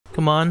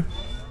Come on.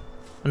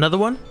 Another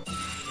one?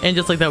 And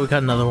just like that, we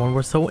got another one.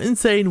 We're so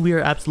insane. We are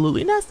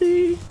absolutely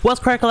nasty. What's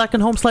crack-a-lack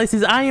and home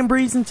slices? I am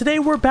Breeze, and today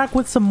we're back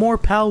with some more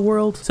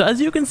PalWorld. So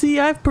as you can see,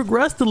 I've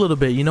progressed a little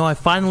bit. You know, I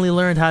finally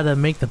learned how to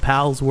make the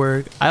pals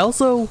work. I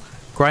also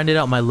grinded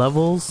out my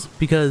levels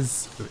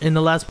because in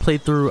the last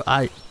playthrough,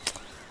 I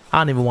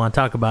don't even want to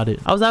talk about it.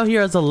 I was out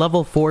here as a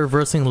level 4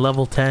 versus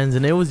level 10s,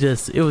 and it was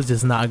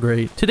just not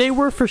great. Today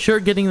we're for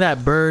sure getting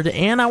that bird,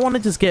 and I want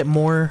to just get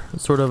more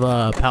sort of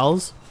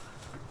pals.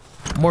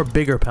 More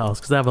bigger pals,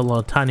 because I have a lot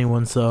of tiny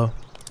ones, so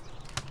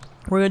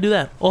we're gonna do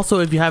that. Also,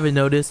 if you haven't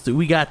noticed,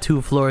 we got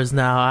 2 floors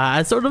now.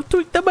 I sort of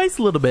tweaked the base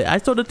a little bit.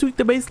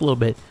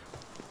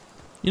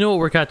 You know what?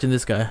 We're catching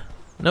this guy.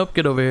 Nope,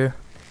 get over here.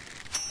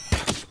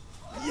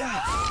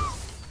 Yeah.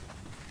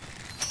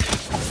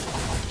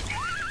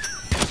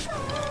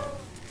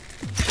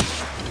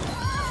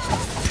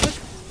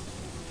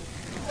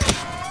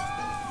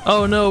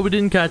 Oh no, we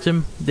didn't catch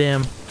him.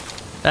 Damn,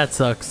 that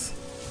sucks.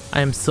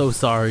 I am so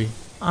sorry.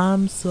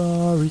 I'm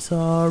sorry.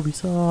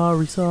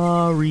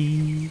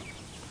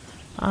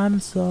 I'm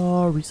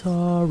sorry.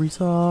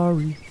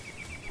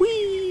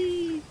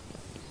 Whee!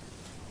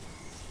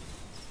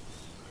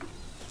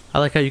 I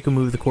like how you can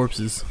move the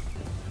corpses.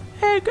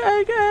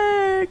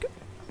 Egg!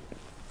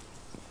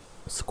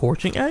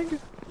 Scorching egg?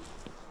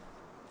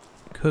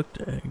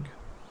 Cooked egg.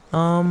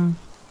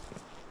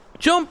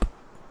 Jump!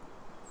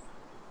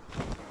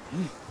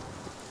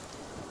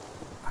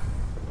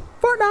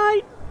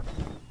 Fortnite!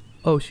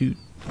 Oh shoot.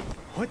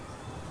 What?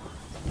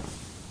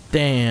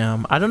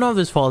 Damn, I don't know if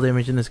there's fall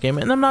damage in this game,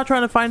 and I'm not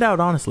trying to find out,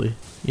 honestly.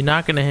 You're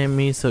not gonna hit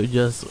me, so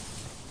just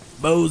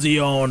mosey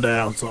on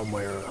down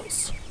somewhere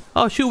else.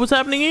 Oh shoot, what's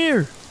happening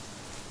here?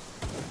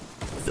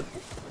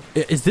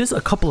 Is this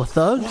a couple of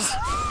thugs?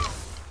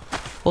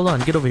 Hold on,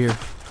 get over here.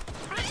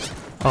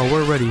 Oh,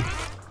 we're ready. You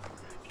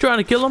trying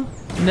to kill him?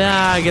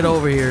 Nah, get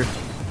over here.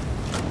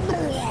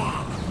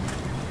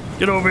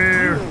 Get over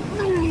here.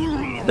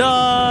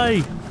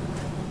 Die!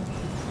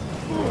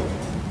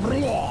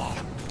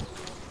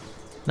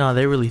 Nah,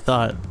 they really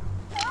thought.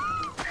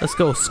 Let's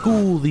go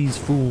school these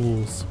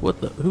fools.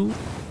 What the? Who?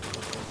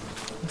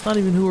 It's not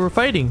even who we're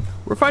fighting.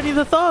 We're fighting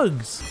the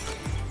thugs.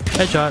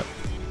 Headshot.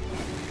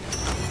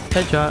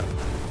 Headshot.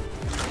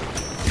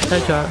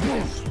 Headshot.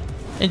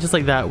 And just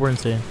like that, we're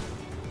insane.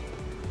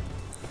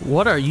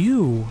 What are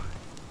you?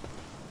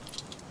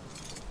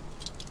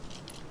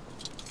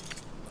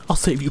 I'll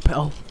save you,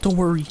 pal. Don't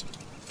worry.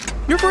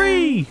 You're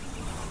free!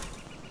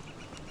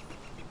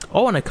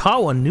 Oh, and I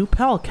caught one. New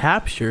pal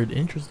captured.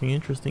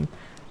 Interesting.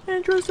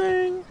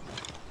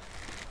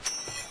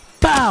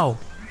 Bow!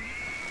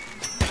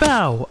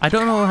 Bow! I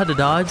don't know how to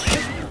dodge.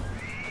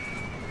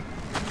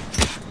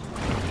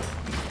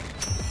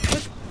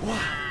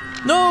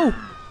 No!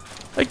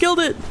 I killed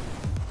it!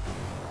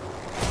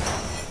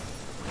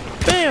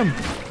 Bam!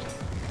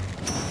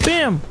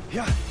 Bam!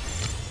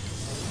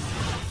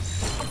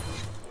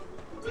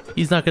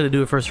 He's not gonna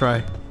do it first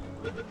try.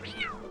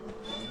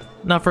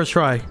 Not first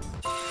try.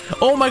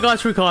 Oh my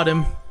gosh, we caught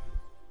him.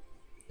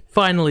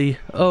 Finally.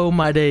 Oh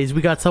my days.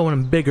 We got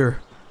someone bigger,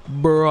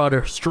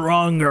 broader,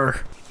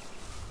 stronger.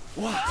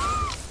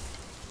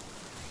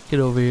 Get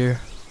over here.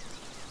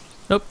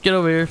 Nope, get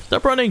over here.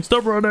 Stop running.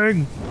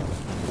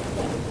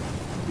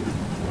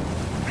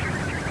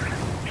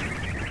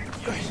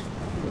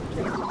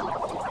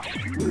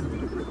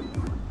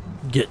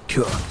 Get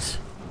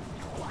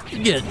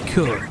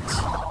cooked.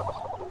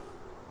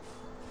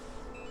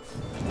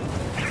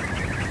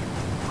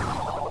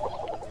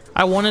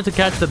 I wanted to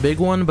catch the big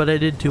one, but I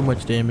did too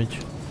much damage.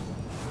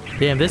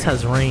 Damn, this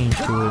has range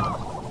to it.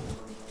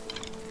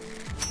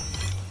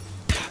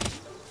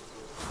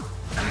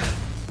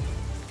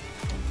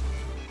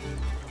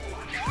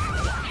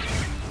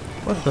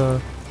 What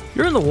the?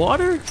 You're in the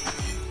water?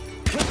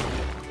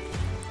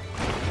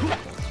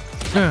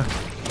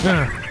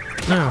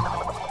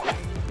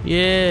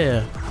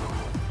 Yeah.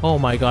 Oh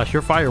my gosh,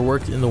 your fire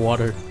worked in the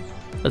water.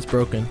 That's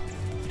broken.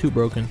 Too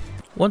broken.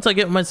 Once I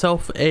get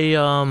myself a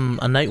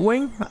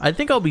Nightwing, I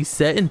think I'll be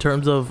set in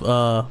terms of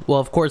well,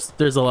 of course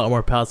there's a lot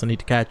more pals I need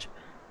to catch,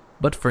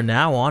 but for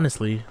now,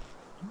 honestly,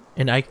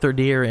 an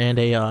Eikthyr and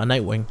a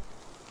Nightwing.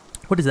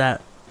 What is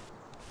that?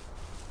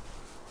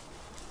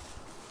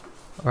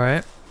 All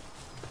right.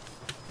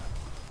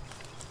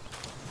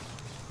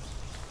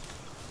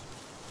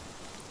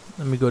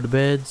 Let me go to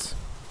beds.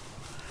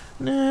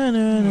 Na.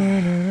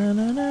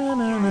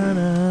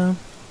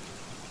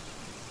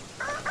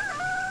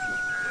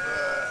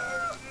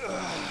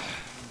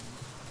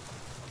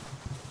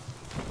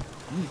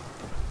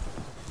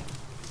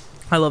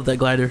 I love that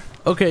glider.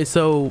 Okay,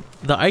 so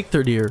the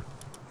Eikthyr,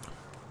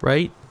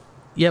 right?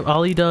 Yep,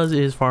 all he does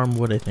is farm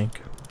wood, I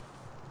think.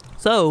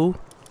 So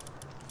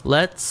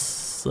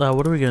let's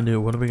what are we gonna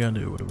do?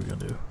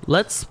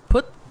 Let's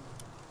put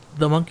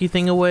the monkey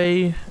thing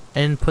away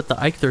and put the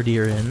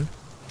Eikthyr in.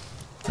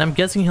 I'm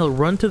guessing he'll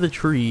run to the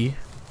tree.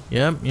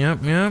 Yep.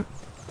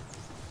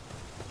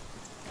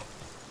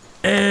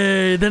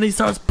 Hey, then he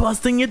starts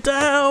busting it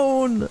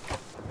down.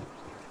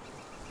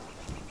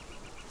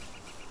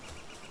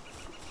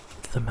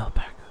 the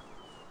Melpack.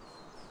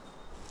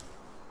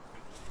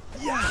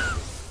 Yeah.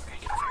 Okay,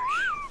 get over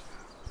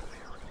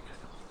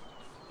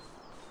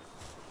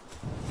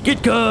here.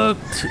 Get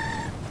cooked!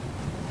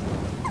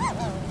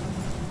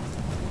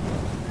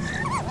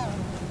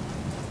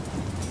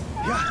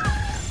 Yeah.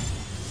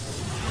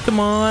 Come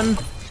on.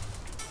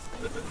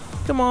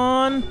 Come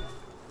on.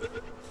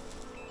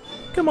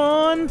 Come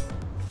on.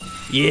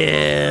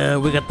 Yeah,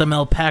 we got the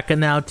Melpaca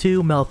now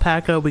too.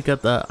 Melpaca, we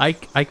got the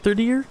Ike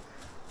 30 here.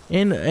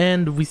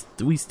 And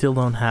we still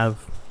don't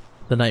have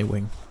the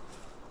Nightwing.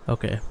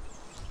 Okay.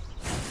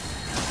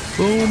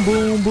 Boom,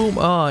 boom, boom.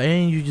 Oh,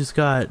 and you just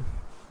got...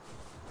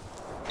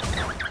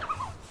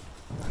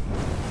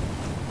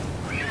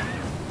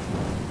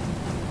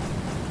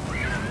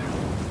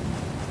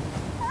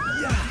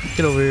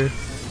 Get over here.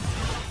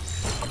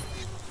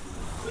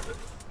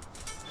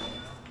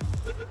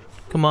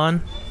 Come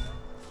on.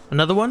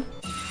 Another one?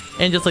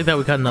 And just like that,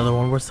 we got another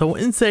one. We're so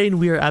insane.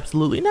 We are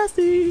absolutely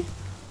nasty.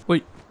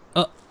 Wait.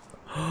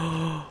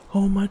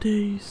 Oh my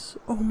days.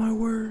 Oh my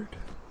word.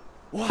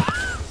 What?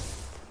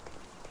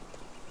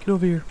 Get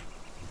over here.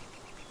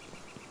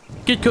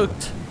 Get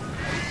cooked.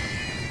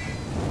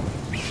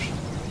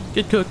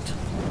 Get cooked.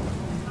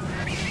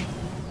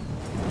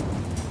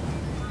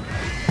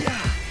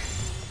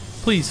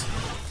 Please.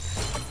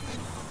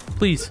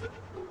 Please.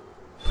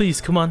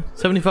 Please, come on.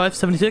 75,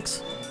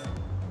 76,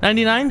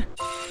 99?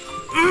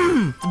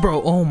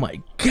 Bro, oh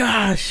my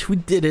gosh. We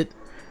did it.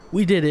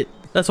 We did it.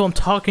 That's what I'm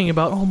talking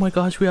about. Oh my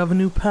gosh, we have a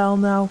new pal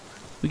now.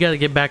 We gotta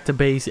get back to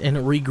base and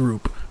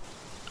regroup.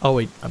 Oh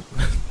wait, I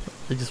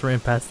just ran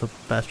past the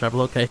fast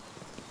travel. Okay.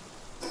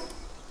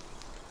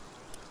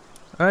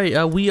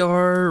 Alright, we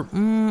are...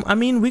 I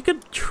mean, we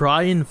could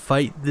try and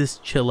fight this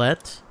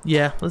Chillette.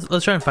 Yeah,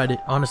 let's try and fight it,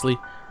 honestly.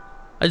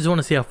 I just want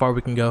to see how far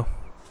we can go.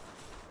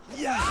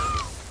 Yeah.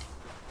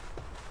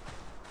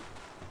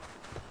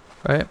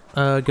 Alright,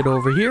 get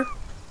over here.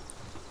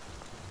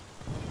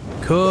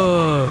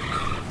 Cook.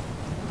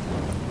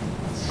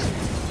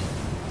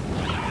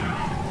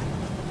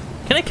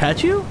 Can I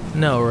catch you?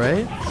 No,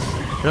 right?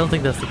 I don't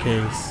think that's the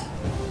case.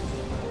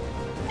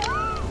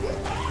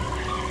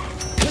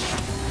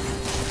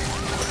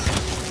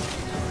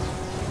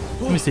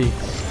 Let me see.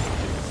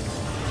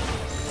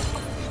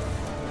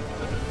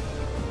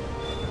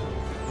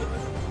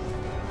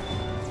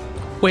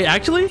 Wait,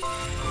 actually?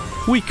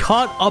 We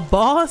caught a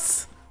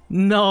boss?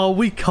 No,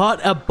 we caught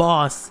a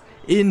boss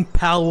in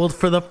PalWorld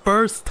for the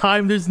first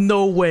time. There's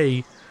no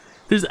way.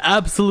 There's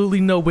absolutely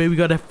no way. We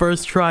got a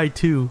first try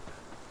too.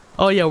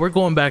 Oh yeah, we're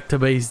going back to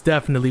base,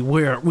 definitely.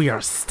 We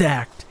are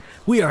stacked.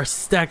 We are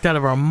stacked out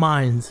of our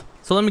minds.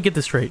 So let me get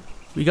this straight.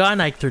 We got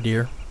an Ike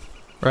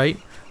right?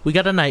 We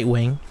got a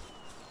Nightwing.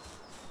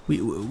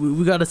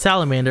 We got a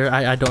Salamander.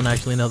 I don't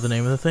actually know the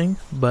name of the thing,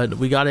 but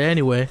we got it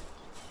anyway.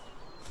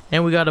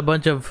 And we got a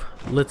bunch of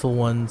little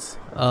ones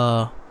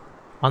on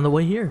the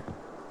way here.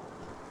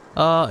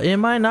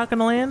 Am I not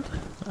gonna land?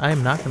 I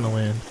am not gonna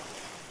land.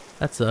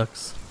 That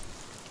sucks.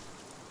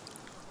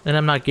 And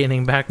I'm not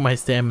gaining back my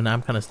stamina.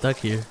 I'm kind of stuck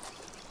here.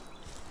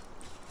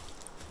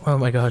 Oh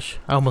my gosh,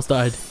 I almost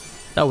died.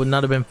 That would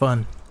not have been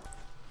fun.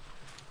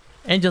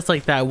 And just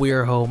like that, we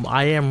are home.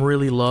 I am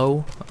really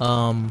low.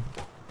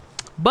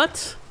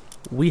 But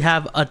we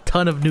have a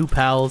ton of new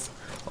pals.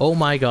 Oh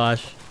my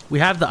gosh. We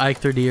have the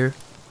Ike here.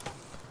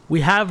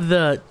 We have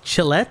the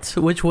Chillette,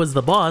 which was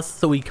the boss.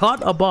 So we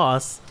caught a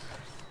boss.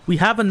 We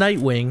have a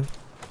Nightwing.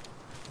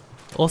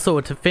 Also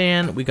a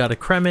Tefan. We got a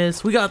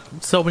Cremis. We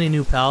got so many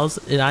new pals.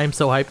 And I am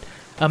so hyped.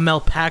 A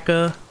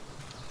Melpaca.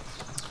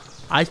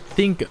 I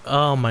think,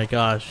 oh my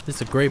gosh.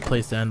 This is a great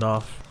place to end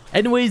off.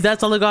 Anyways,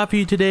 that's all I got for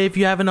you today. If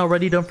you haven't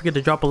already, don't forget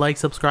to drop a like,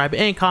 subscribe,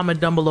 and comment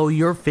down below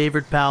your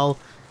favorite pal.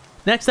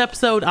 Next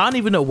episode, I don't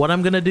even know what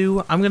I'm going to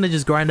do. I'm going to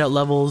just grind out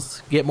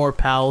levels, get more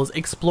pals,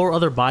 explore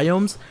other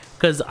biomes.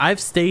 Because I've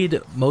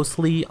stayed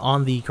mostly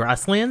on the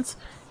grasslands.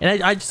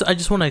 And I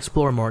just want to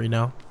explore more, you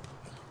know.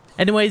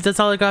 Anyways, that's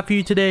all I got for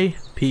you today.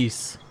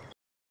 Peace.